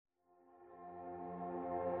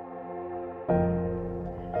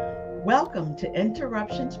Welcome to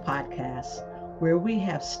Interruptions Podcast, where we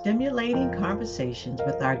have stimulating conversations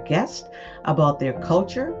with our guests about their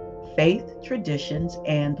culture, faith, traditions,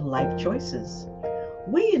 and life choices.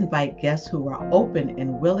 We invite guests who are open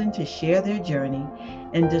and willing to share their journey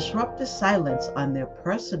and disrupt the silence on their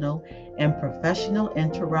personal and professional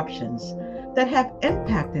interruptions that have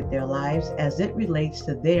impacted their lives as it relates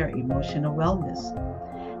to their emotional wellness.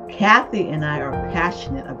 Kathy and I are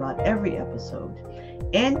passionate about every episode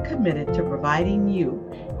and committed to providing you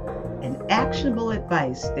an actionable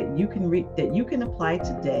advice that you can apply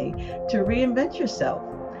today to reinvent yourself.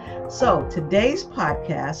 So today's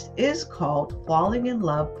podcast is called Falling in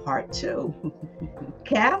Love Part 2.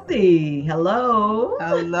 Kathy, hello.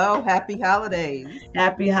 Hello, happy holidays.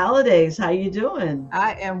 Happy holidays. How you doing?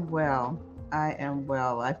 I am well.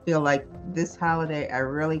 I feel like this holiday I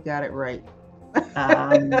really got it right.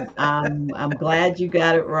 I'm glad you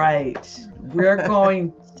got it right.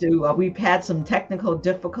 We've had some technical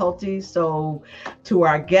difficulties. So to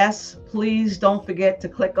our guests, please don't forget to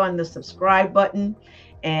click on the subscribe button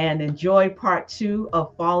and enjoy part 2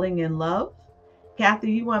 of Falling in Love.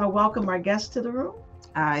 Kathy, you want to welcome our guests to the room?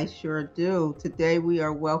 I sure do. Today we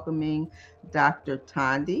are welcoming Dr.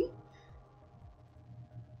 Tandi.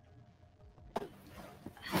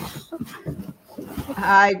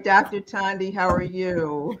 Hi, Dr. Tandi. How are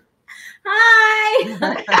you? Hi.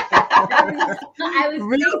 I was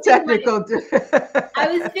real technical. I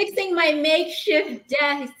was fixing my makeshift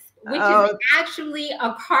desk, which is actually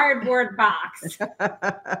a cardboard box.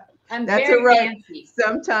 I'm That's very right. fancy.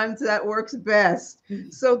 Sometimes that works best.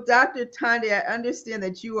 So, Dr. Tandi, I understand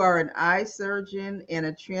that you are an eye surgeon and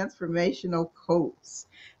a transformational coach.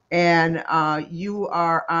 And you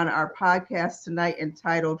are on our podcast tonight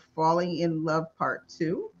entitled Falling in Love Part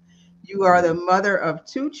 2. You are the mother of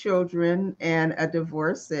 2 children and a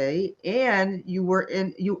divorcee, and you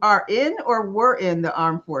are in or were in the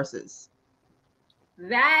armed forces.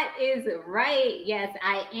 That is right. Yes,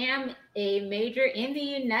 I am a major in the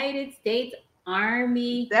United States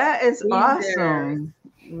Army. That is awesome.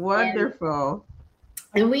 Wonderful.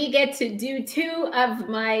 And we get to do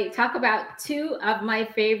talk about 2 of my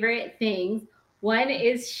favorite things. One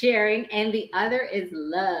is sharing and the other is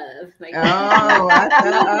love. All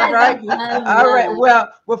right. All right. Well,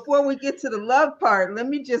 before we get to the love part, let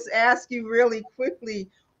me just ask you really quickly,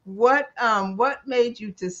 what made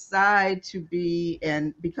you decide to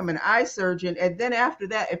become an eye surgeon? And then after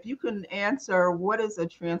that, if you can answer, what is a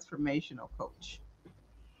transformational coach?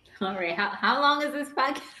 All right. How long is this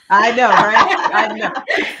podcast? I know, right? I know.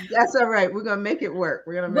 That's all right. We're going to make it work.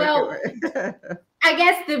 We're going to make it work. I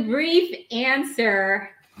guess the brief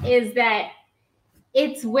answer is that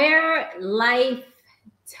it's where life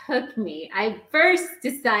took me. I first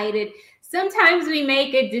decided sometimes we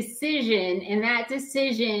make a decision and that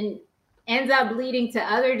decision ends up leading to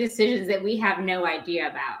other decisions that we have no idea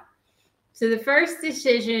about. So the first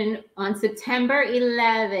decision on September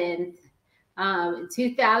 11th,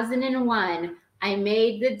 2001, I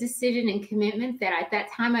made the decision and commitment that at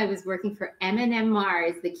that time I was working for M&M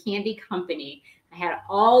Mars, the candy company. I had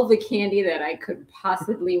all the candy that I could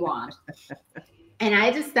possibly want. And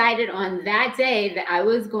I decided on that day that I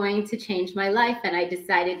was going to change my life. And I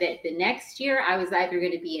decided that the next year I was either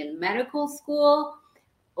going to be in medical school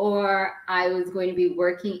or I was going to be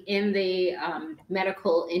working in the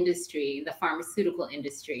medical industry, the pharmaceutical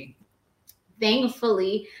industry.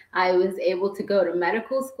 Thankfully, I was able to go to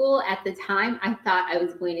medical school. At the time, I thought I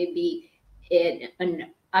was going to be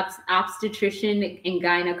an obstetrician and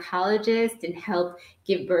gynecologist and help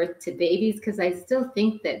give birth to babies, because I still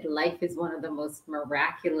think that life is one of the most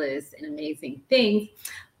miraculous and amazing things.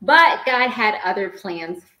 But God had other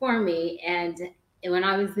plans for me. And when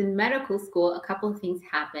I was in medical school, a couple of things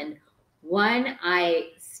happened. One, my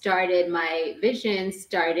vision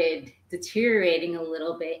started deteriorating a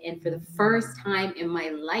little bit. And for the first time in my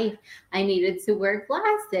life, I needed to wear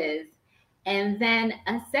glasses. And then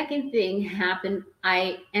a second thing happened.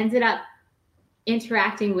 I ended up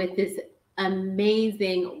interacting with this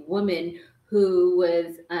amazing woman who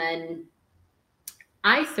was an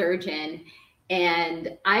eye surgeon.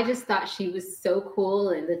 And I just thought she was so cool.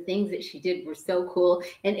 And the things that she did were so cool.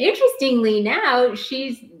 And interestingly, now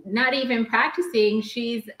she's not even practicing.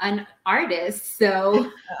 She's an artist. So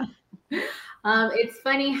it's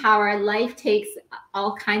funny how our life takes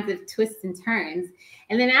all kinds of twists and turns.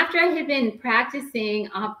 And then after I had been practicing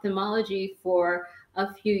ophthalmology for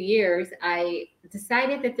a few years, I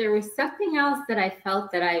decided that there was something else that I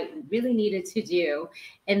felt that I really needed to do.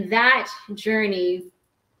 And that journey,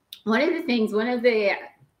 one of the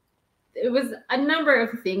it was a number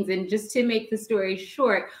of things. And just to make the story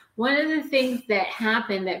short, one of the things that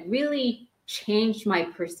happened that really changed my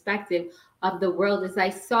perspective of the world is I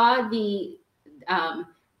saw the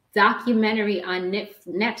documentary on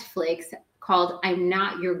Netflix called I'm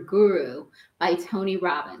Not Your Guru by Tony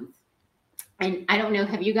Robbins. And I don't know,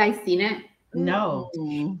 have you guys seen it? No.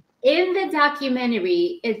 In the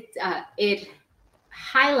documentary, it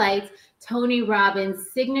highlights Tony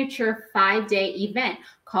Robbins' signature 5-day event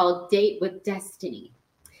called Date with Destiny.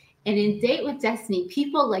 And in Date with Destiny,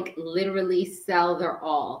 people like literally sell their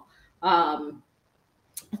all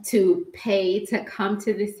to pay to come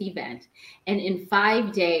to this event. And in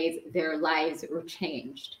 5 days, their lives were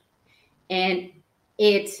changed. And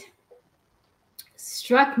it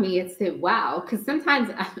struck me, it said, wow, because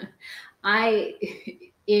sometimes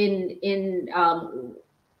in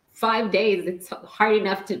 5 days, it's hard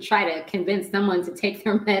enough to try to convince someone to take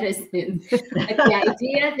their medicine. But the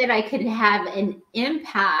idea that I could have an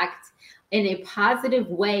impact in a positive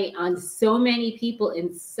way on so many people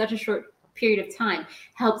in such a short period of time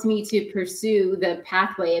helped me to pursue the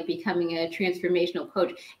pathway of becoming a transformational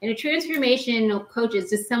coach. And a transformational coach is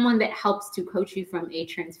just someone that helps to coach you from a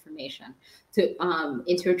transformation to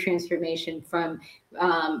into a transformation from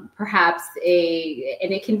perhaps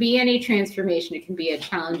and it can be any transformation. It can be a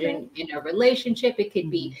challenge in a relationship. It could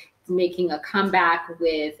be making a comeback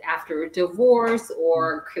after a divorce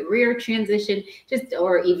or career transition,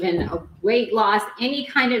 or even a weight loss, any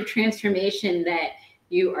kind of transformation that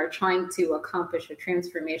you are trying to accomplish. A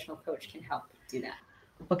transformational coach can help do that.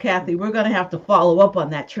 Well, Kathy, we're going to have to follow up on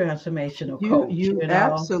that transformational coach. You know?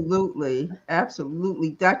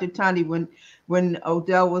 Absolutely. Dr. Tandy, when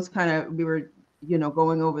Odell was we were,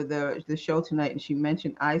 going over the show tonight, and she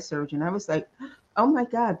mentioned eye surgeon, I was like, oh my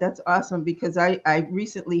God, that's awesome, because I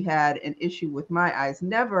recently had an issue with my eyes.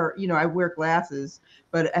 Never, I wear glasses,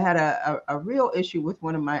 but I had a real issue with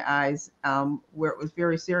one of my eyes where it was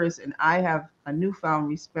very serious. And I have a newfound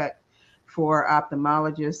respect for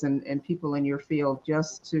ophthalmologists and people in your field,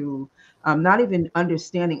 just to not even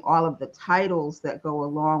understanding all of the titles that go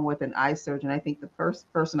along with an eye surgeon. I think the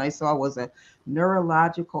first person I saw was a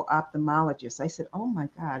neurological ophthalmologist. I said, oh my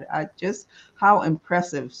God, just how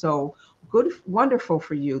impressive. So good, wonderful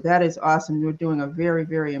for you. That is awesome. You're doing a very,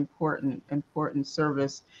 very important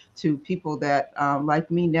service to people that, like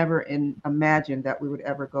me, never imagined that we would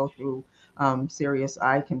ever go through serious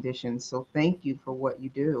eye conditions. So thank you for what you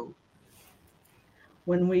do.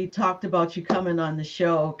 When we talked about you coming on the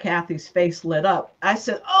show, Kathy's face lit up. I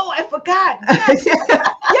said, oh, I forgot. Yes.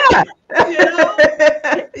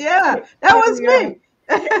 Yeah, that was me.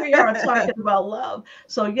 Here we are talking about love.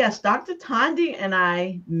 So yes, Dr. Tandy and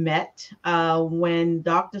I met when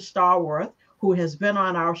Dr. Starworth, who has been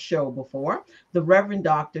on our show before, the Reverend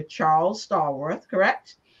Dr. Charles Starworth,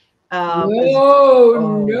 correct? No.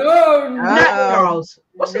 Not Charles.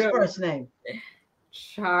 What's his first name?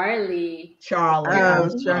 Charlie. He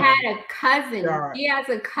had a cousin. He has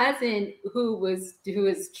a cousin who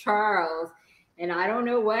is Charles. And I don't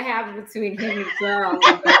know what happened between him and Charles,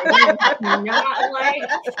 but he's not like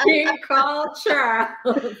being called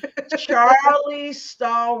Charles. Charlie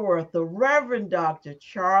Starworth, the Reverend Dr.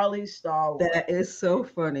 Charlie Starworth. That is so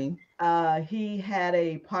funny. He had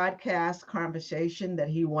a podcast conversation that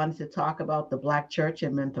he wanted to talk about the Black church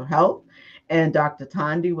and mental health. And Dr.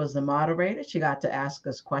 Tandy was the moderator. She got to ask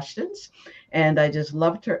us questions. And I just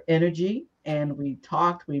loved her energy. And we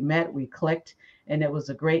talked, we met, we clicked. And it was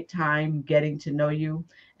a great time getting to know you.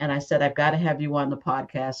 And I said, I've got to have you on the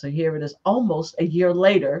podcast. So here it is, almost a year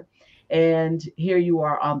later. And here you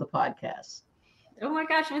are on the podcast. Oh my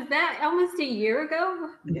gosh, was that almost a year ago?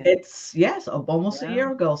 It's almost a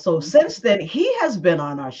year ago. So since then, he has been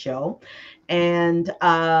on our show. And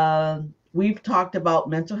we've talked about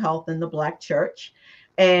mental health in the Black church.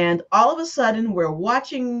 And all of a sudden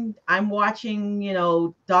I'm watching,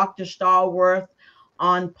 Dr. Starworth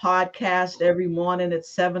on podcast every morning at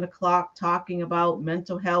 7:00 talking about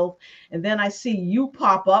mental health. And then I see you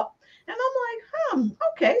pop up and I'm like,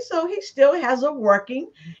 okay, so he still has a working,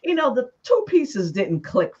 the two pieces didn't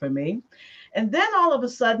click for me. And then all of a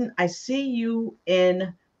sudden I see you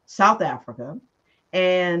in South Africa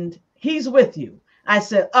and he's with you. I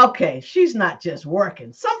said, okay, she's not just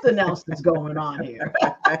working. Something else is going on here.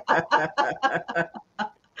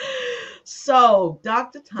 So,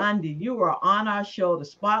 Dr. Tandy, you are on our show. The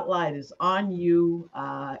spotlight is on you.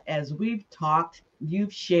 As we've talked,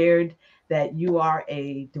 you've shared that you are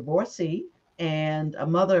a divorcee and a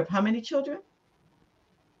mother of how many children?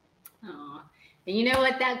 Oh, you know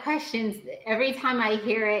what? That question, every time I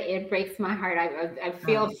hear it, it breaks my heart. I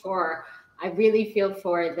feel for I really feel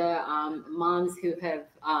for the moms who have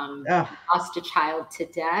lost a child to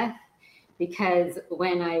death, because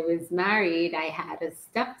when I was married, I had a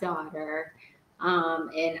stepdaughter,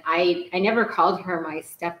 and I never called her my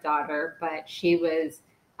stepdaughter, but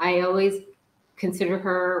I always consider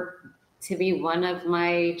her to be one of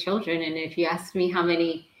my children. And if you asked me how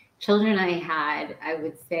many children I had, I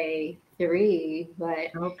would say 3.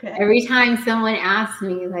 But every time someone asks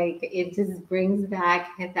me, like, it just brings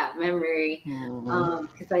back that memory,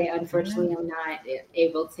 because I unfortunately am not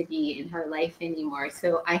able to be in her life anymore.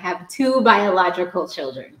 So I have 2 biological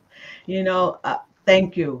children.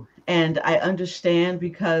 Thank you. And I understand,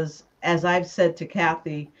 because as I've said to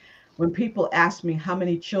Kathy, when people ask me how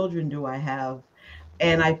many children do I have,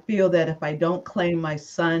 and I feel that if I don't claim my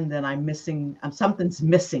son, then something's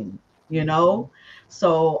missing,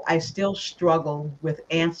 So I still struggle with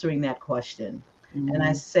answering that question. And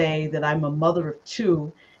I say that I'm a mother of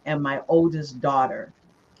 2 and my oldest daughter.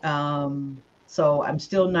 So I'm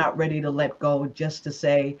still not ready to let go just to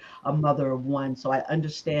say a mother of 1. So I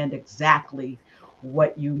understand exactly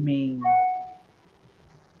what you mean.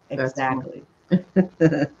 Exactly.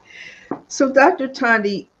 So Dr.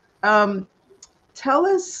 Tandy, tell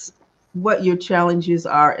us what your challenges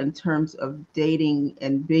are in terms of dating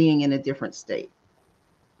and being in a different state,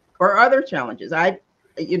 or other challenges.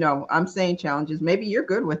 I'm saying challenges, maybe you're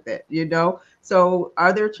good with it, so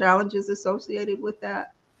are there challenges associated with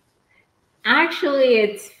that? Actually,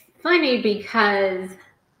 it's funny, because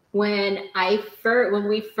when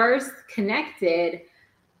we first connected,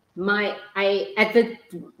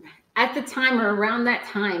 at the time, or around that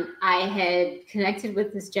time, I had connected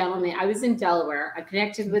with this gentleman. I was in Delaware. I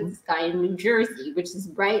connected with this guy in New Jersey, which is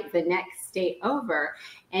right the next state over.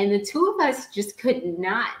 And the 2 of us just could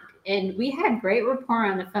not, and we had great rapport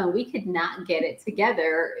on the phone. We could not get it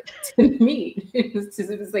together to meet. It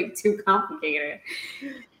was like too complicated.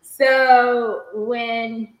 So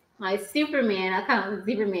when I call him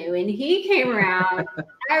Superman, when he came around,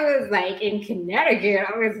 I was like in Connecticut.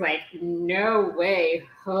 I was like, no way,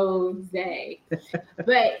 Jose.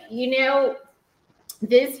 But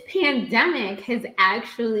this pandemic has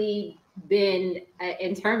actually been,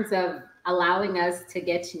 in terms of allowing us to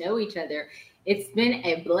get to know each other, it's been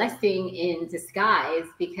a blessing in disguise,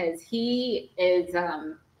 because he is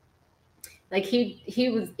he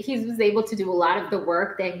was able to do a lot of the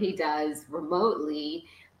work that he does remotely.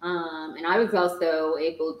 And I was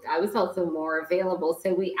also more available.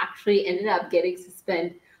 So we actually ended up getting to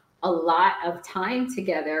spend a lot of time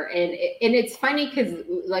together. And it's funny, because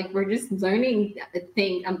we're just learning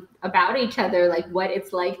things about each other, like what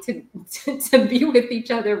it's like to be with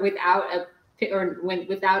each other without a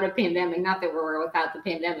pandemic. Not that we're without the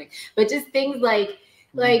pandemic, but just things like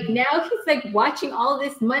now he's watching all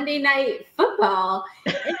this Monday Night Football.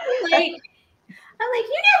 And I'm like,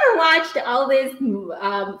 you never watched all this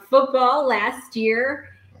football last year?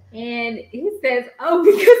 And he says, oh,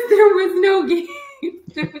 because there was no game.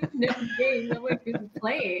 There was no game. Nobody was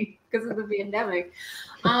playing because of the pandemic.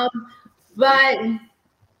 But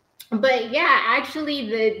yeah,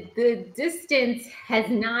 actually the distance has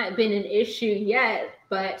not been an issue yet,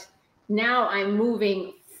 but now I'm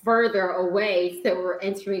moving further away. So we're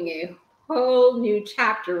entering a whole new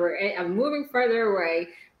chapter. I'm moving further away.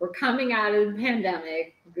 We're coming out of the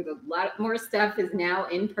pandemic, because a lot more stuff is now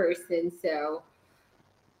in person. So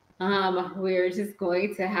we're just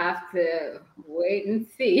going to have to wait and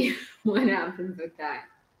see what happens with that.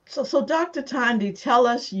 So Dr. Tandy, tell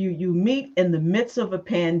us, you meet in the midst of a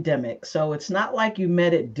pandemic. So it's not like you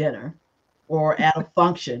met at dinner or at a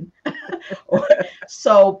function.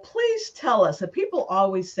 So please tell us, that people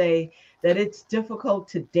always say that it's difficult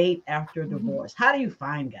to date after a divorce. How do you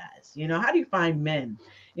find guys? How do you find men?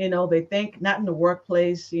 They think, not in the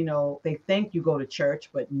workplace, they think you go to church,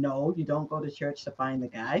 but no, you don't go to church to find the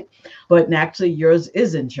guy. But actually yours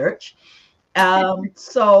is in church.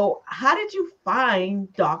 So how did you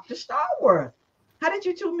find Dr. Starworth? How did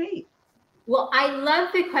you 2 meet? Well, I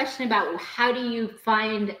love the question about how do you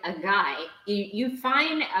find a guy? You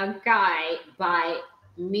find a guy by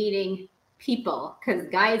meeting people, because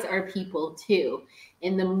guys are people too.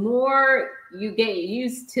 And the more you get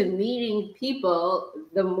used to meeting people,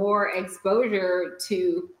 the more exposure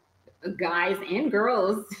to guys and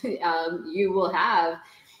girls you will have.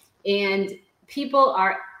 And people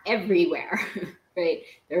are everywhere, right?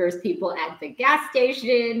 There's people at the gas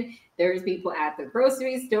station, there's people at the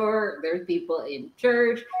grocery store, there's people in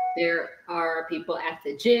church, there are people at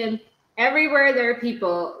the gym. Everywhere there are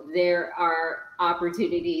people, there are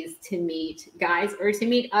opportunities to meet guys or to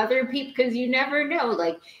meet other people, because you never know.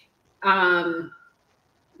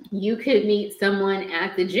 You could meet someone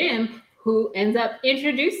at the gym who ends up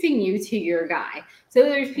introducing you to your guy. So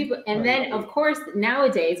there's people, and then of course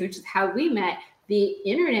nowadays, which is how we met, the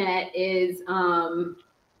internet is a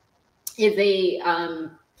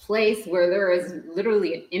place where there is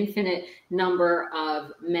literally an infinite number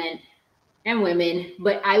of men and women.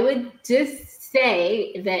 But I would just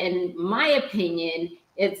say that, in my opinion,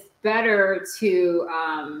 it's better to,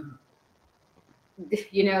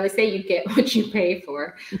 they say you get what you pay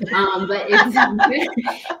for, but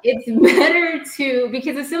it's better to,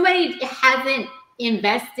 because if somebody hasn't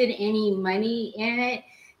invested any money in it,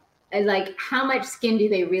 like, how much skin do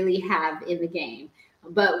they really have in the game?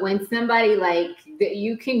 But when somebody, like,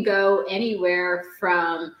 you can go anywhere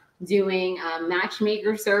from doing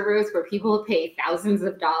matchmaker servers where people pay thousands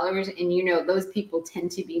of dollars, and those people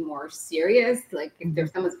tend to be more serious. Like,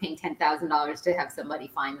 if someone's paying $10,000 to have somebody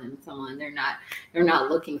find them someone, they're not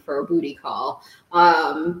looking for a booty call.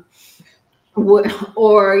 Or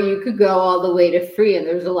you could go all the way to free, and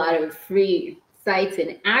there's a lot of free sites.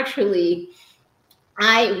 And actually,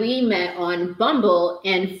 we met on Bumble,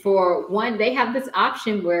 and for one, they have this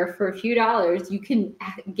option where for a few dollars you can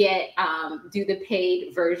get do the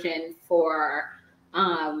paid version for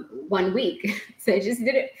 1 week. So I just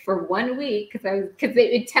did it for 1 week because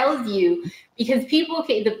it tells you, because people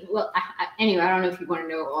anyway, I don't know if you want to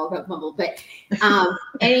know all about Bumble, but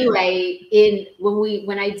anyway,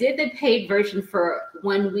 when I did the paid version for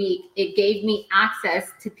 1 week, it gave me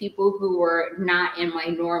access to people who were not in my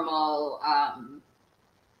normal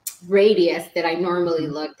radius that I normally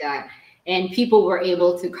looked at, and people were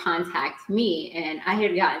able to contact me. And I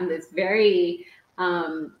had gotten this very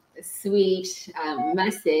sweet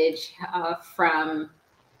message from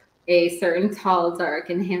a certain tall,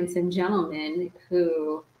 dark, and handsome gentleman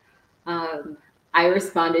who I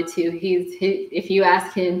responded to. If you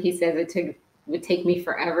ask him, he says it would take me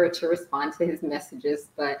forever to respond to his messages,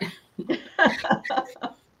 but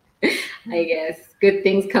I guess good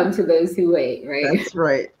things come to those who wait, right? That's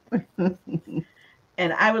right.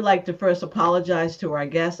 And I would like to first apologize to our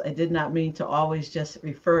guests. I did not mean to always just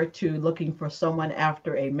refer to looking for someone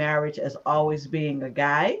after a marriage as always being a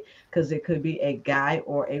guy, because it could be a guy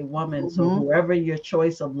or a woman. So whoever your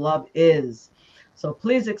choice of love is. So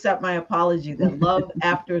please accept my apology that love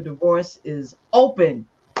after divorce is open.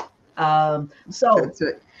 So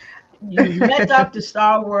you met Dr.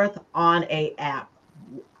 Starworth on an app.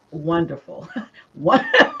 Wonderful.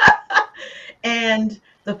 And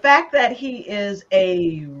the fact that he is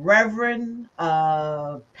a reverend,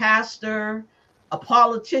 pastor, a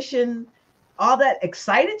politician, all that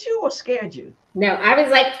excited you or scared you? No, I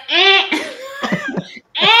was like,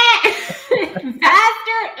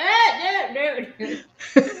 pastor,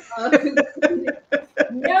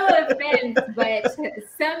 no offense, but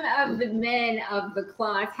some of the men of the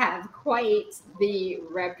cloth have quite the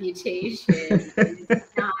reputation.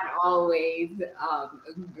 It's not always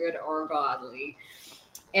good or godly.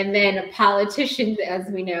 And then politicians, as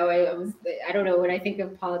we know, I don't know, when I think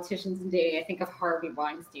of politicians and dating, I think of Harvey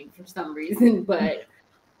Weinstein for some reason, but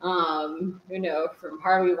from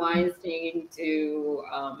Harvey Weinstein to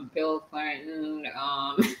Bill Clinton,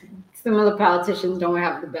 some of the politicians don't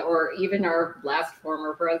have the best, or even our last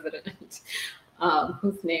former president,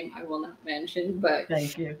 whose name I will not mention, but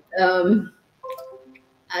thank you.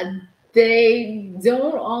 They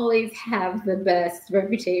don't always have the best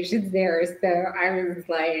reputations there. So I was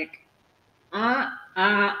like,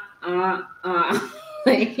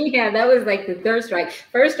 like, yeah, that was like the third strike.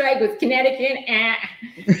 First strike was Connecticut, and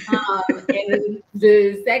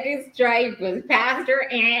the second strike was pastor,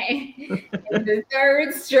 and the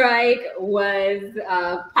third strike was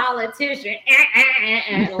politician,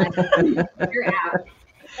 like, you're out.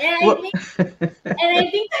 And I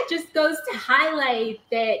think that just goes to highlight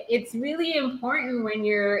that it's really important when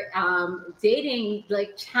you're dating,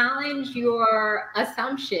 like, challenge your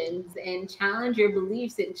assumptions and challenge your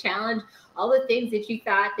beliefs and challenge all the things that you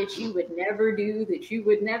thought that you would never do, that you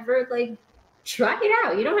would never, like, try it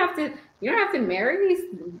out. You don't have to marry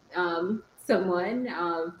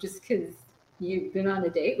someone just because you've been on a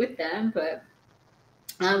date with them, but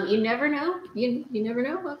you never know. You never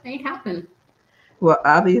know what may happen. Well,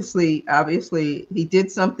 obviously, he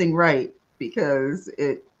did something right, because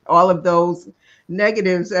all of those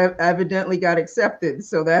negatives evidently got accepted.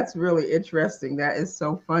 So that's really interesting. That is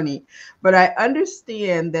so funny. But I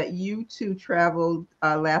understand that you two traveled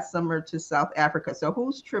last summer to South Africa. So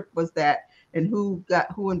whose trip was that, and who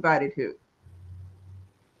invited who?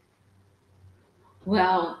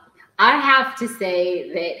 Well, I have to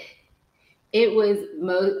say that it was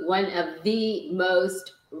one of the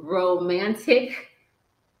most romantic,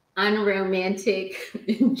 unromantic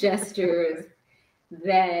gestures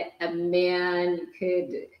that a man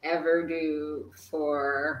could ever do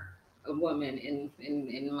for a woman,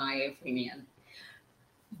 in my opinion.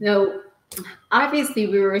 So obviously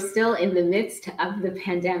we were still in the midst of the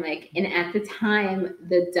pandemic, and at the time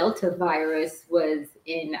the Delta virus was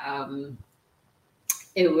in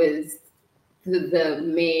it was the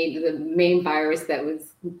main virus that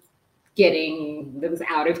was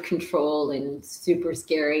out of control and super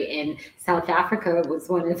scary, and South Africa was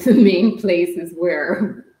one of the main places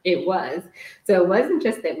where it was. So it wasn't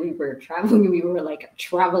just that we were traveling, we were like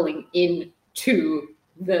traveling into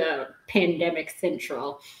the pandemic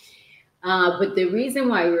central. But the reason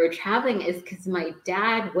why we were traveling is because my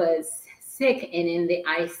dad was sick and in the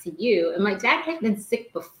ICU. And my dad had been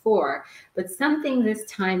sick before, but something this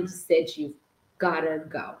time said, you've got to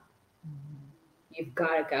go. You've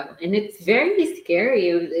got to go. And it's very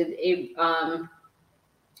scary.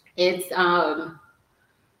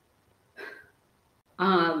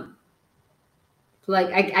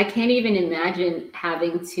 Like I can't even imagine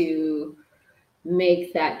having to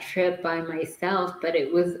make that trip by myself, but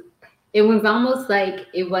it was almost like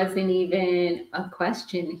it wasn't even a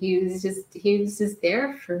question. He was just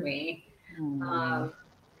there for me.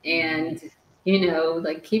 And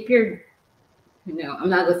like keep your, I'm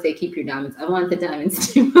not gonna say keep your diamonds. I want the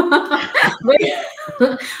diamonds too.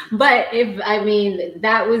 But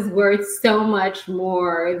that was worth so much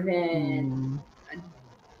more than a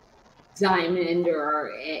diamond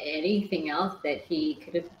or anything else that he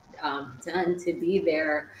could have done to be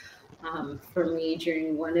there for me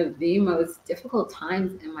during one of the most difficult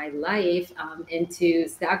times in my life, and to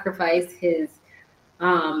sacrifice his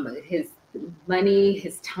money,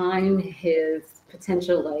 his time, his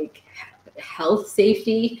potential health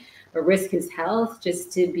safety, or risk his health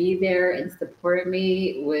just to be there and support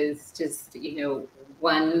me was just,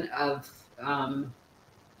 one of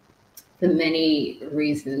the many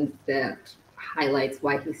reasons that highlights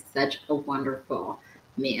why he's such a wonderful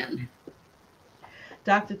man.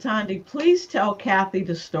 Dr. Tandy, please tell Kathy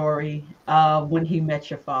the story when he met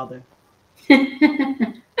your father.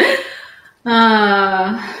 And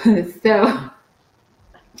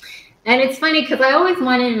it's funny because I always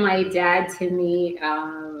wanted my dad to meet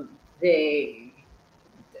it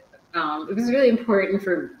was really important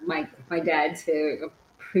for my dad to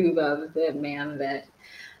approve of the man that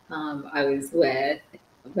I was with.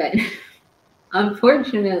 But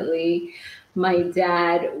unfortunately, my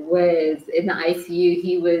dad was in the ICU.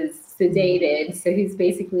 He was sedated, so he's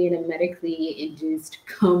basically in a medically induced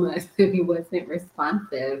coma, so he wasn't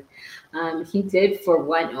responsive. He did for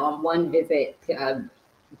one visit come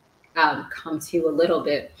to a little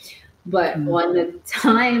bit, but on the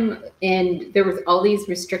time, and there was all these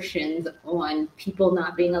restrictions on people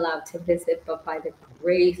not being allowed to visit, but by the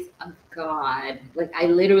grace of God, I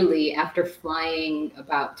literally, after flying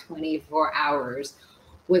about 24 hours,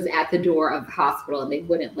 was at the door of the hospital, and they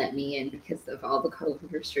wouldn't let me in because of all the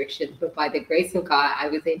COVID restrictions. But by the grace of God, I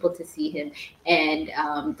was able to see him, and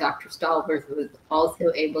Dr. Stallworth was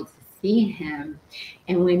also able to see him.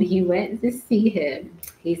 And when he went to see him,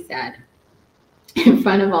 he said, in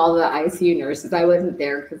front of all the ICU nurses, I wasn't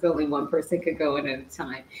there because only one person could go in at a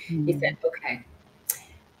time. He said, okay,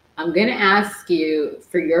 I'm going to ask you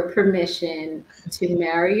for your permission to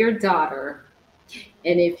marry your daughter.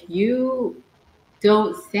 And if you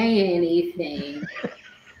don't say anything,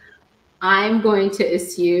 I'm going to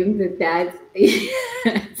assume that that's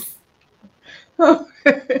yes.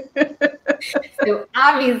 So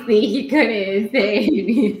obviously he couldn't say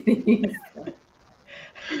anything.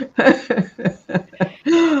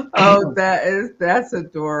 Oh, that's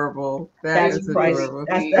adorable. That's adorable.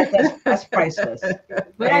 That's priceless.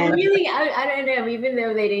 But I don't know, even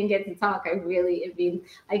though they didn't get to talk, I could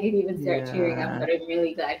even start cheering up, but I'm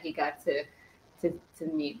really glad he got to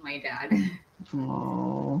meet my dad.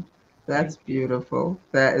 Oh, that's beautiful.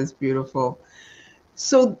 That is beautiful.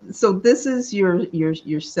 So this is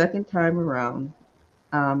your second time around.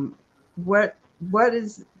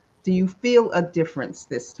 Do you feel a difference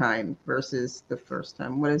this time versus the first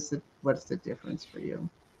time? What's the difference for you?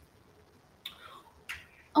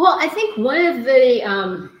 Well, I think one of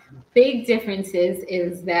the big differences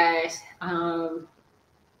is that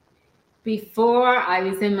before, I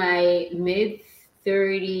was in my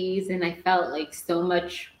mid-30s and I felt like so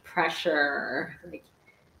much pressure.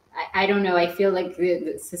 I don't know. I feel like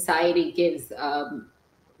the society gives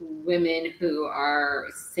women who are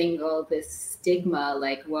single this stigma,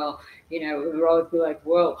 we'll always be like,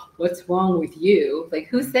 well, what's wrong with you?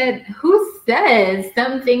 Who says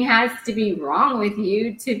something has to be wrong with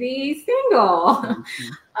you to be single?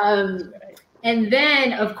 And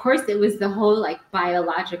then, of course, it was the whole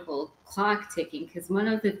biological clock ticking, because one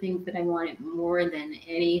of the things that I wanted more than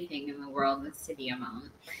anything in the world was to be a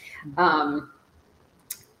mom.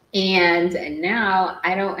 And now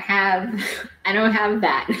I don't have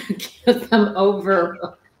that because I'm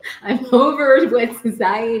over what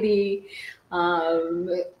society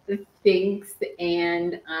thinks,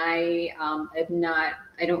 and I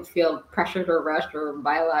don't feel pressured or rushed or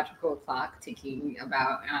biological clock ticking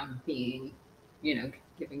about being,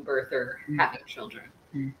 giving birth or having children.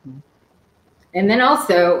 Mm-hmm. And then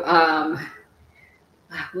also,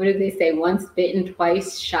 what did they say? Once bitten,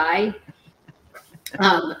 twice shy.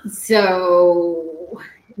 So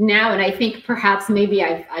now, and I think perhaps maybe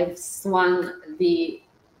I've swung the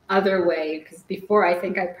other way, because before I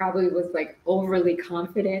think I probably was like overly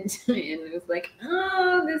confident and it was like,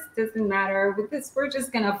 oh, this doesn't matter. With this, we're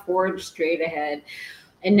just gonna forge straight ahead.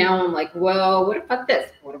 And now I'm like, well, what about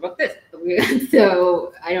this? What about this?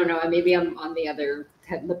 So I don't know. Maybe I'm on the other.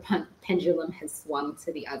 The pendulum has swung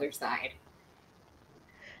to the other side.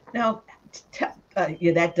 Now,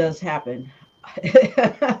 yeah, that does happen.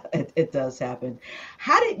 It does happen.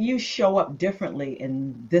 How did you show up differently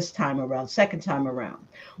in this time around, second time around?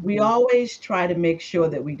 We always try to make sure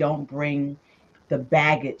that we don't bring the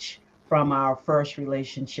baggage from our first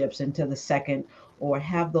relationships into the second, or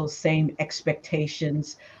have those same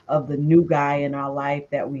expectations of the new guy in our life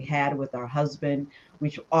that we had with our husband,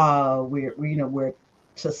 which we're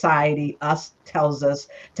society us tells us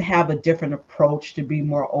to have a different approach, to be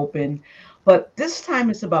more open. But this time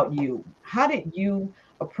it's about you. How did you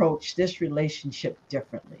approach this relationship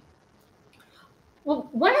differently? Well,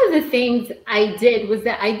 one of the things I did was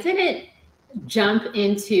that I didn't jump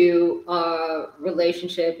into a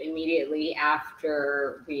relationship immediately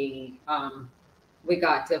after we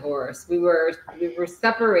got divorced. We were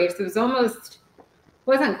separated. So it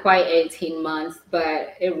wasn't quite 18 months,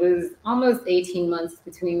 but it was almost 18 months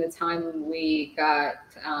between the time we got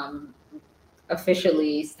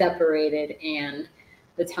officially separated and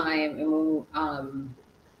the time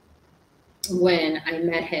when I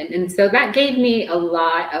met him. And so that gave me a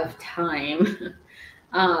lot of time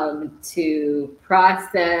to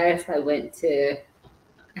process. At one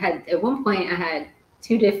point I had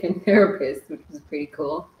 2 different therapists, which was pretty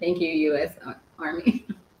cool. Thank you, U.S. Army.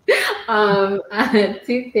 I had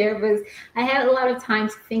 2 therapists. I had a lot of time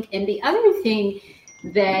to think. And the other thing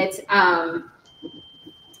that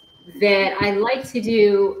I like to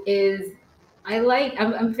do is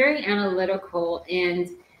I'm very analytical, and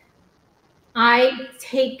I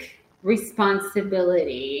take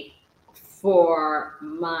responsibility for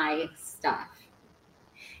my stuff.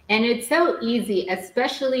 And it's so easy,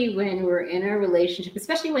 especially when we're in a relationship,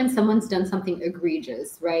 especially when someone's done something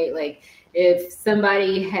egregious, right? Like if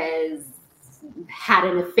somebody has had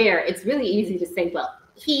an affair, it's really easy to say, well,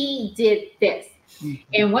 he did this. Mm-hmm.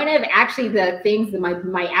 And one of actually the things that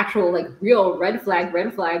my actual like real red flag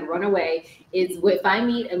runaway is if I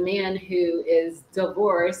meet a man who is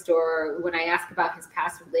divorced, or when I ask about his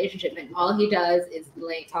past relationship and all he does is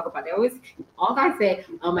like talk about it. All guys say,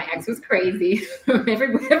 oh, my ex was crazy.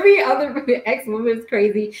 every other ex woman is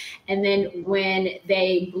crazy. And then when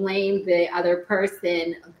they blame the other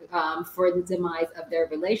person for the demise of their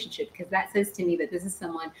relationship, because that says to me that this is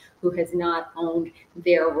someone who has not owned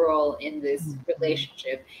their role in this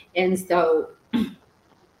relationship. And so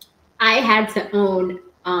I had to own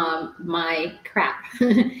my crap.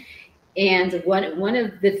 And one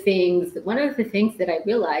of the things that I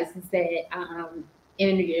realized is that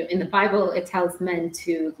in the Bible, it tells men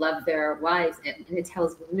to love their wives, and it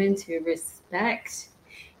tells women to respect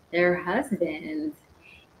their husbands.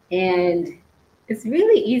 And it's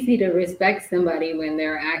really easy to respect somebody when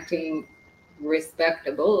they're acting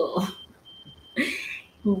respectable,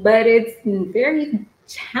 but it's very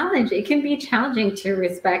challenging. It can be challenging to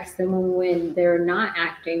respect someone when they're not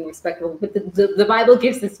acting respectable. But the Bible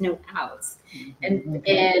gives us no outs, and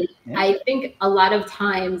I think a lot of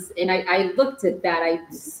times, and I looked at that. I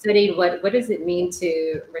studied what does it mean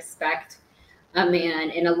to respect a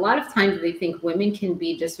man, and a lot of times they think women can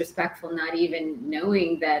be disrespectful, not even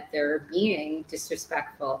knowing that they're being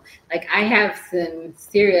disrespectful. Like I have some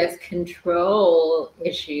serious control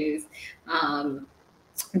issues,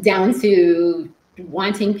 down to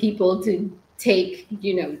wanting people to take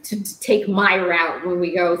my route when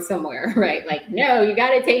we go somewhere, right? Like, no, you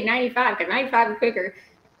got to take 95 because 95 is quicker.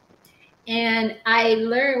 And I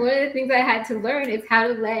learned, one of the things I had to learn is how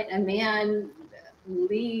to let a man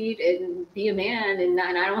lead and be a man, and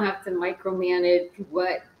I don't have to micromanage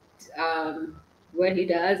what he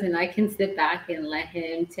does, and I can sit back and let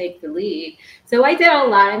him take the lead. So I did a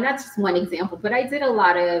lot, and that's just one example, but I did a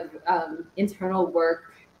lot of internal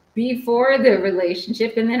work before the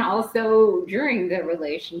relationship and then also during the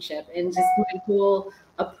relationship. And just my whole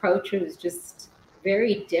approach was just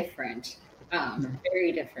very different.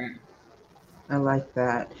 Very different. I like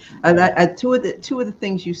that. Two of the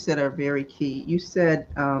things you said are very key. You said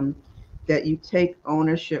that you take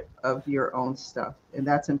ownership of your own stuff, and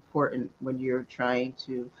that's important when you're trying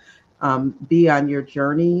to be on your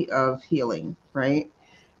journey of healing, right?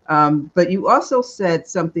 But you also said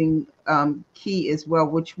something key as well,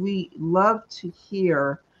 which we love to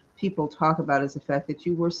hear people talk about, is the fact that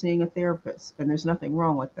you were seeing a therapist, and there's nothing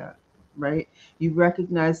wrong with that, right? You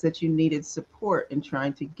recognized that you needed support in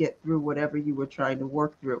trying to get through whatever you were trying to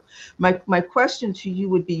work through. My question to you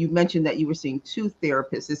would be, you mentioned that you were seeing two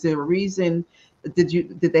therapists. Is there a reason?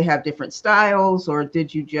 Did they have different styles, or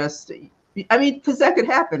did you just, I mean, because that could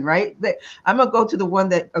happen, right? I'm gonna go to the one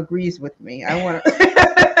that agrees with me. I want to.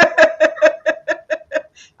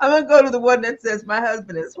 I'm gonna go to the one that says my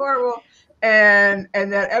husband is horrible, and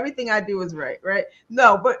that everything I do is right, right?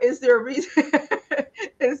 No, but is there a reason?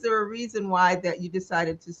 Is there a reason why that you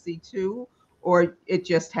decided to see two, or it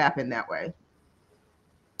just happened that way?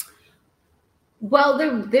 Well,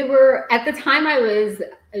 there were, at the time I was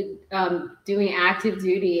doing active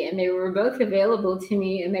duty, and they were both available to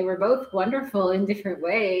me, and they were both wonderful in different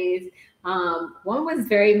ways. One was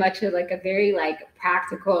very much a very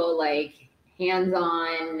practical,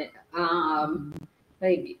 hands-on,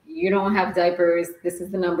 like, you don't have diapers, this is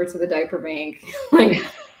the number to the diaper bank. Like,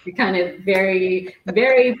 kind of very,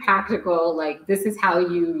 very practical, like, this is how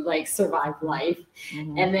you survive life.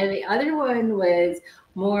 Mm-hmm. And then the other one was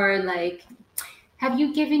more like, have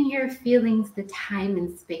you given your feelings the time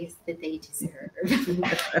and space that they deserve? I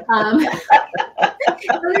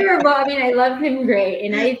mean, I love him great.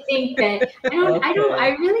 And I think that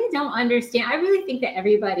I really don't understand. I really think that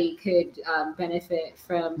everybody could benefit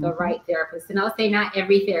from the right therapist. And I'll say not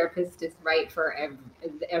every therapist is right for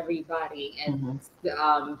everybody. And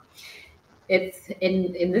it's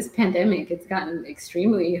in this pandemic, it's gotten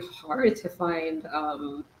extremely hard to find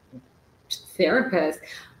therapists,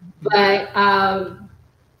 but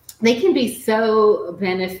they can be so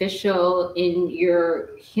beneficial in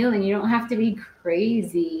your healing. You don't have to be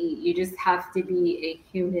crazy. You just have to be a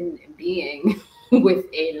human being with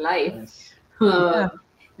a life. Yes.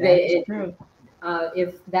 True.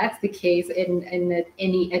 If that's the case, and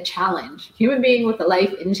a challenge, human being with a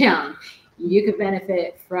life and challenge, you could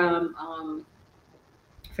benefit from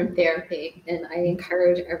therapy. And I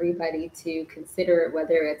encourage everybody to consider it,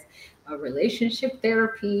 whether it's a relationship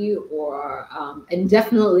therapy or and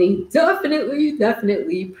definitely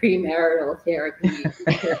premarital therapy. Because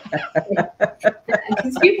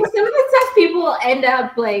some of the stuff people end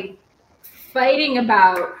up fighting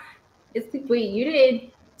about, it's like, wait, you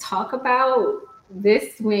didn't talk about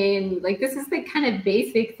this when, this is the kind of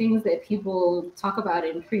basic things that people talk about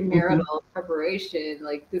in premarital preparation.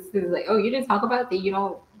 Like, this is oh, you didn't talk about that.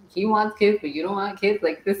 He wants kids, but you don't want kids.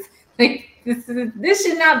 This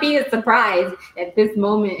should not be a surprise at this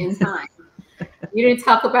moment in time. You didn't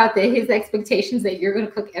talk about his expectations that you're going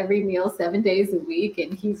to cook every meal 7 days a week,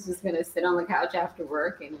 and he's just going to sit on the couch after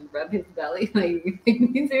work and rub his belly.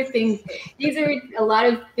 These are a lot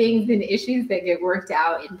of things and issues that get worked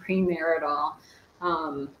out in premarital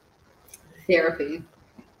therapy.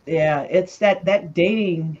 Yeah, it's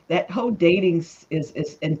that whole dating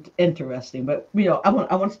is interesting. But I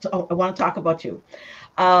want to talk about you.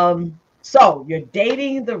 So you're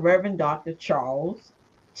dating the Reverend Dr. Charles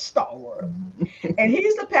Stallworth, and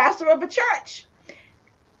he's the pastor of a church.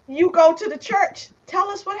 You go to the church. Tell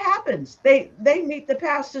us what happens. They meet the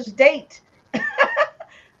pastor's date.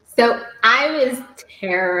 So I was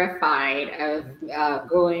terrified of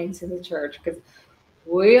going to the church, because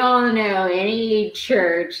we all know any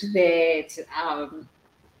church that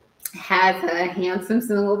has a handsome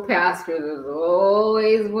single pastor, there's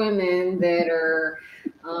always women that are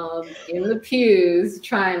in the pews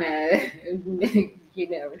trying to,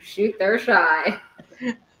 shoot their shot.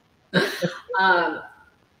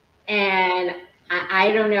 And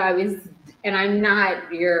I don't know, and I'm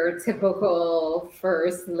not your typical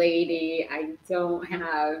first lady. I don't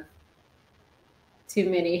have too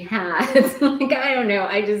many hats. I don't know.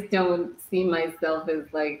 I just don't see myself as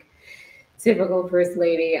typical first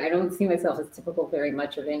lady. I don't see myself as typical very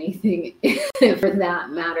much of anything for that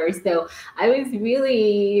matter. So I was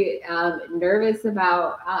really nervous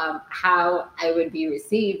about how I would be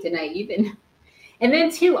received. And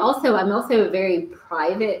then too, also, I'm also a very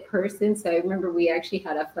private person. So I remember we actually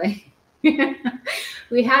had a fight.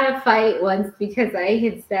 We had a fight once because I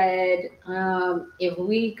had said, if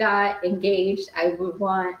we got engaged, I would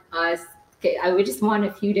want us I would just want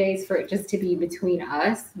a few days for it just to be between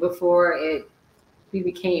us before we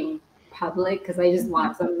became public, because I just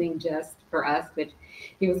want something just for us. But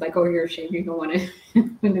he was like, "Oh, you're ashamed, you don't want to."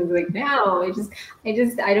 And I was like, "No,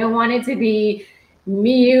 I don't want it to be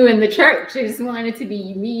me, you, and the church. I just want it to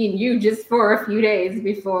be me and you just for a few days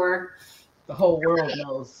before the whole world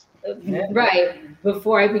knows." Right. Because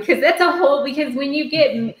when you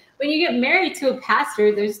get married to a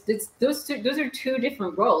pastor, those are two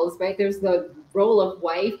different roles, right? There's the role of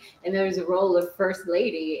wife and there's a role of first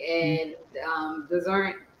lady, and those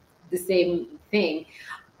aren't the same thing.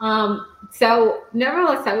 So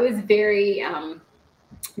nevertheless, I was very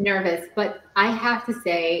nervous, but I have to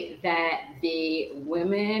say that the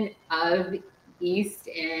women of East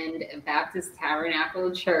End Baptist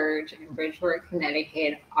Tabernacle Church in Bridgeport,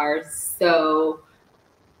 Connecticut are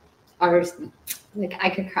like, I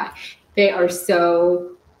could cry. They are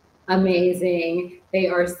so amazing. They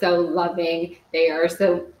are so loving. They are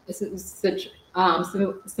such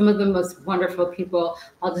some of the most wonderful people.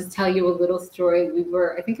 I'll just tell you a little story.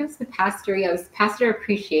 I think it was pastor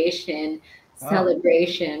appreciation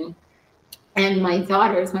celebration, and my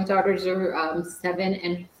daughters are 7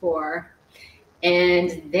 and 4.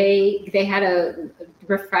 And they had a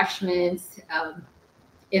refreshments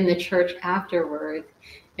in the church afterwards,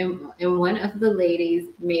 and one of the ladies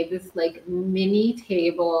made this like mini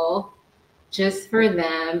table just for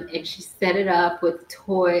them, and she set it up with a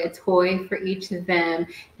toy for each of them,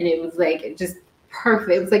 and it was like just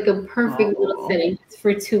perfect. It was like a perfect little setting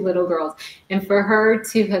for 2 little girls, and for her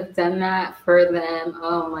to have done that for them,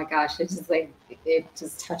 oh my gosh, it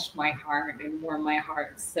just touched my heart and warmed my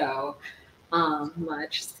heart so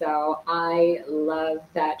much. So I love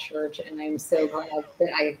that church, and I'm so glad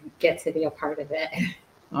that I get to be a part of it.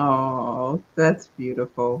 Oh, that's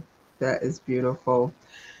beautiful. That is beautiful.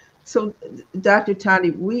 So, Dr.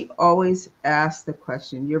 Tandi, we always ask the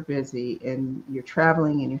question, you're busy and you're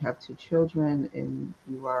traveling and you have 2 children and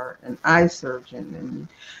you are an eye surgeon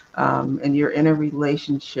and you're in a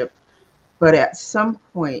relationship, but at some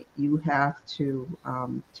point you have to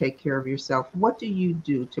take care of yourself. What do you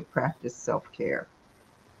do to practice self-care?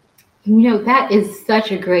 That is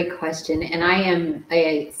such a great question. And I am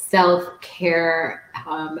a self-care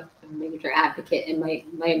major advocate, and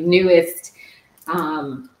my newest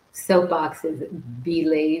soapbox is be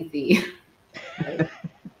lazy.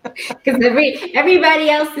 Because everybody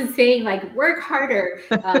else is saying, like, work harder,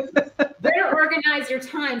 better organize your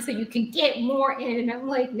time so you can get more in. And I'm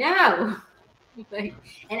like, no. And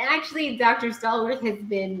actually, Dr. Stallworth has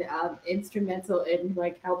been instrumental in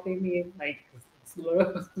like helping me like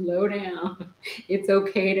slow down. It's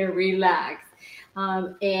okay to relax.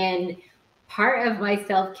 And part of my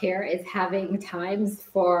self-care is having times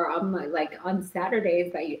for like on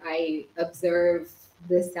Saturdays I observe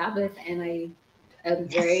the Sabbath, and I am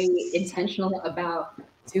very intentional about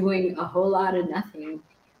doing a whole lot of nothing.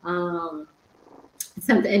 And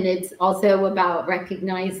it's also about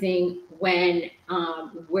recognizing when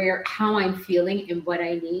how I'm feeling and what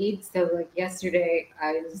I need. So like yesterday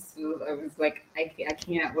I was like, I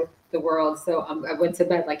can't with the world. So I went to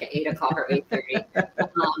bed like at 8 o'clock or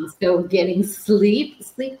 8:30. So getting sleep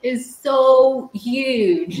is so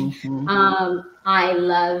huge. Mm-hmm. I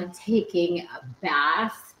love taking a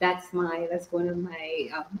bath. That's one of my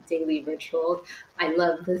daily rituals. I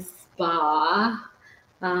love the spa.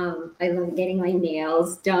 I love getting my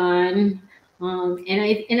nails done. And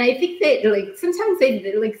I think that like sometimes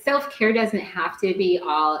self-care doesn't have to be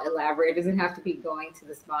all elaborate. It doesn't have to be going to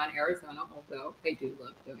the spa in Arizona, although I do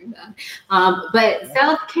love doing that. But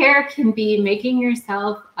self-care can be making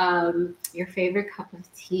yourself your favorite cup of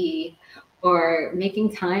tea, or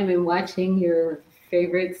making time and watching your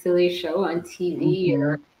favorite silly show on TV,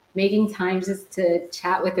 or making time just to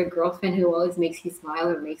chat with a girlfriend who always makes you smile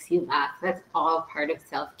or makes you laugh. That's all part of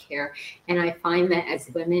self-care. And I find that as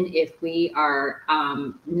women, if we are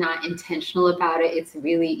not intentional about it, it's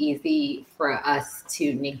really easy for us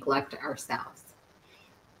to neglect ourselves.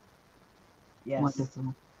 Yes.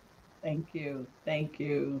 Wonderful. Thank you.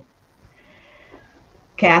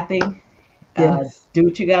 Kathy, Yes. do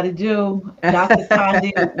what you got to do. Dr.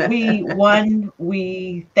 Tandi,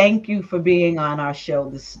 we thank you for being on our show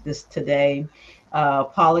this today.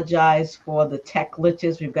 Apologize for the tech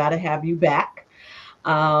glitches. We've got to have you back.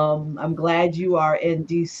 I'm glad you are in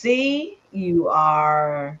DC. You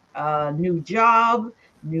are new job,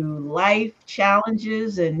 new life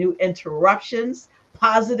challenges, and new interruptions,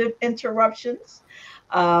 positive interruptions.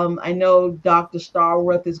 I know Dr.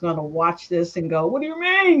 Stallworth is going to watch this and go, "What do you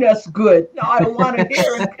mean that's good? No, I don't want to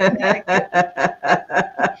hear it."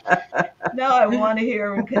 No, I want to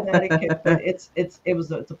hear in Connecticut, but it's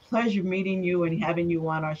a pleasure meeting you and having you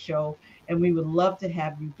on our show, and we would love to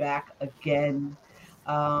have you back again.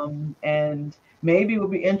 And maybe we'll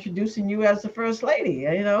be introducing you as the first lady.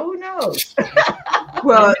 You know, who knows?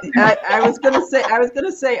 Well, I was going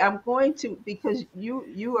to say, I'm going to, because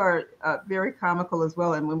you are very comical as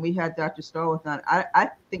well. And when we had Dr. Stallworth on, I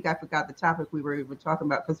think I forgot the topic we were even talking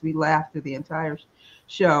about because we laughed through the entire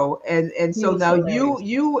show. And so now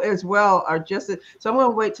you as well are just, so I'm going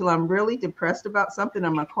to wait till I'm really depressed about something.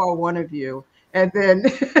 I'm going to call one of you, and then,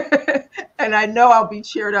 and I know I'll be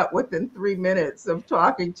cheered up within 3 minutes of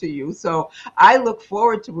talking to you. So I look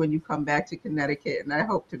forward to when you come back to Connecticut, and I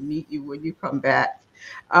hope to meet you when you come back.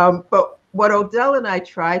 But what Odell and I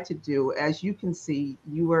try to do, as you can see,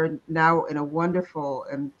 you are now in a wonderful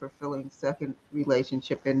and fulfilling second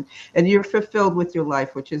relationship, and you're fulfilled with your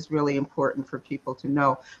life, which is really important for people to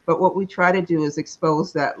know. But what we try to do is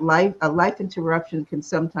expose that a life interruption can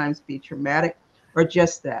sometimes be traumatic, or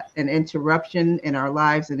just that, an interruption in our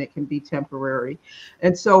lives, and it can be temporary.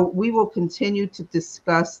 And so we will continue to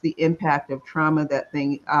discuss the impact of trauma that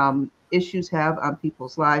issues have on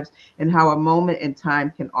people's lives, and how a moment in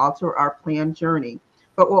time can alter our planned journey.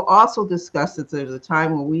 But we'll also discuss that there's a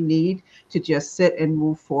time when we need to just sit and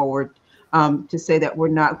move forward, to say that we're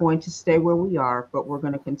not going to stay where we are, but we're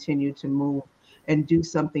going to continue to move and do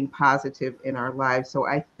something positive in our lives. So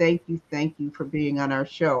I thank you for being on our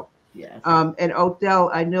show. Yes. And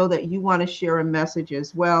Odell, I know that you want to share a message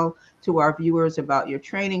as well to our viewers about your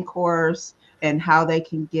training course and how they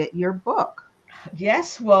can get your book.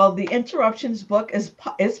 Yes, well, the Interruptions book is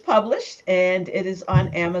published, and it is on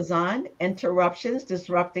Amazon. Interruptions,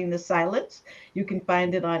 Disrupting the Silence. You can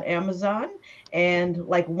find it on Amazon. And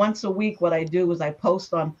like once a week, what I do is I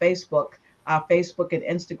post on Facebook, our Facebook and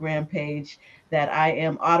Instagram page, that I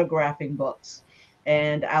am autographing books.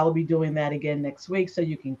 And I'll be doing that again next week. So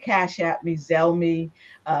you can Cash App me, Zelle me,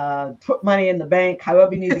 put money in the bank,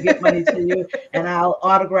 however you need to get money to you. And I'll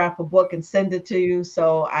autograph a book and send it to you.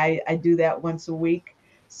 So I do that once a week.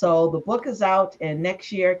 So the book is out. And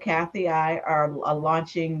next year, Kathy and I are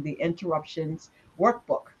launching the Interruptions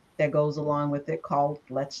workbook that goes along with it, called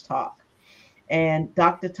Let's Talk. And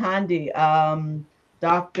Dr. Tandy, I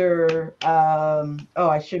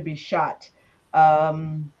should be shot.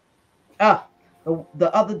 The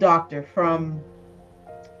other doctor from,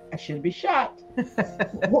 I should be shot. Don't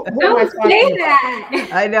say that.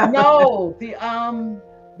 I know. No,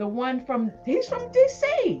 the one he's from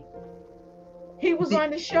DC. He was on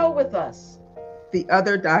the show with us. The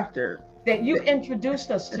other doctor that you introduced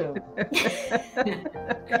us to.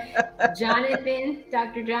 Jonathan,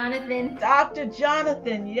 Dr. Jonathan. Dr.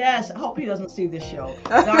 Jonathan, yes. I hope he doesn't see this show.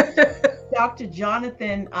 Dr.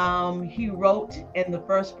 Jonathan, he wrote in the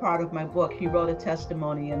first part of my book, he wrote a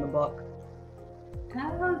testimony in the book.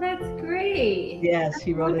 Oh, that's great. Yes, that's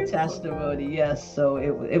he wrote wonderful. A testimony. Yes, so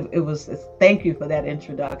it was. Thank you for that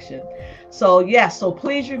introduction. So yes, so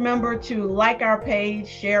please remember to like our page,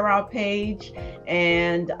 share our page,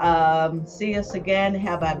 and see us again.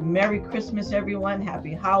 Have a Merry Christmas, everyone.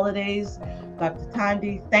 Happy holidays. Dr.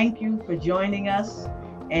 Tandy, thank you for joining us,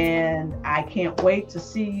 and I can't wait to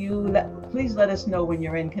see you. Please let us know when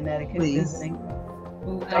you're in Connecticut visiting.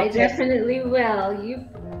 I definitely will.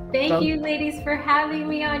 Thank you, ladies, for having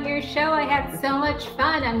me on your show. I had so much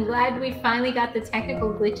fun. I'm glad we finally got the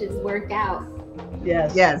technical glitches worked out.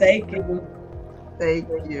 Yes. Thank you. Thank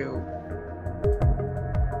you.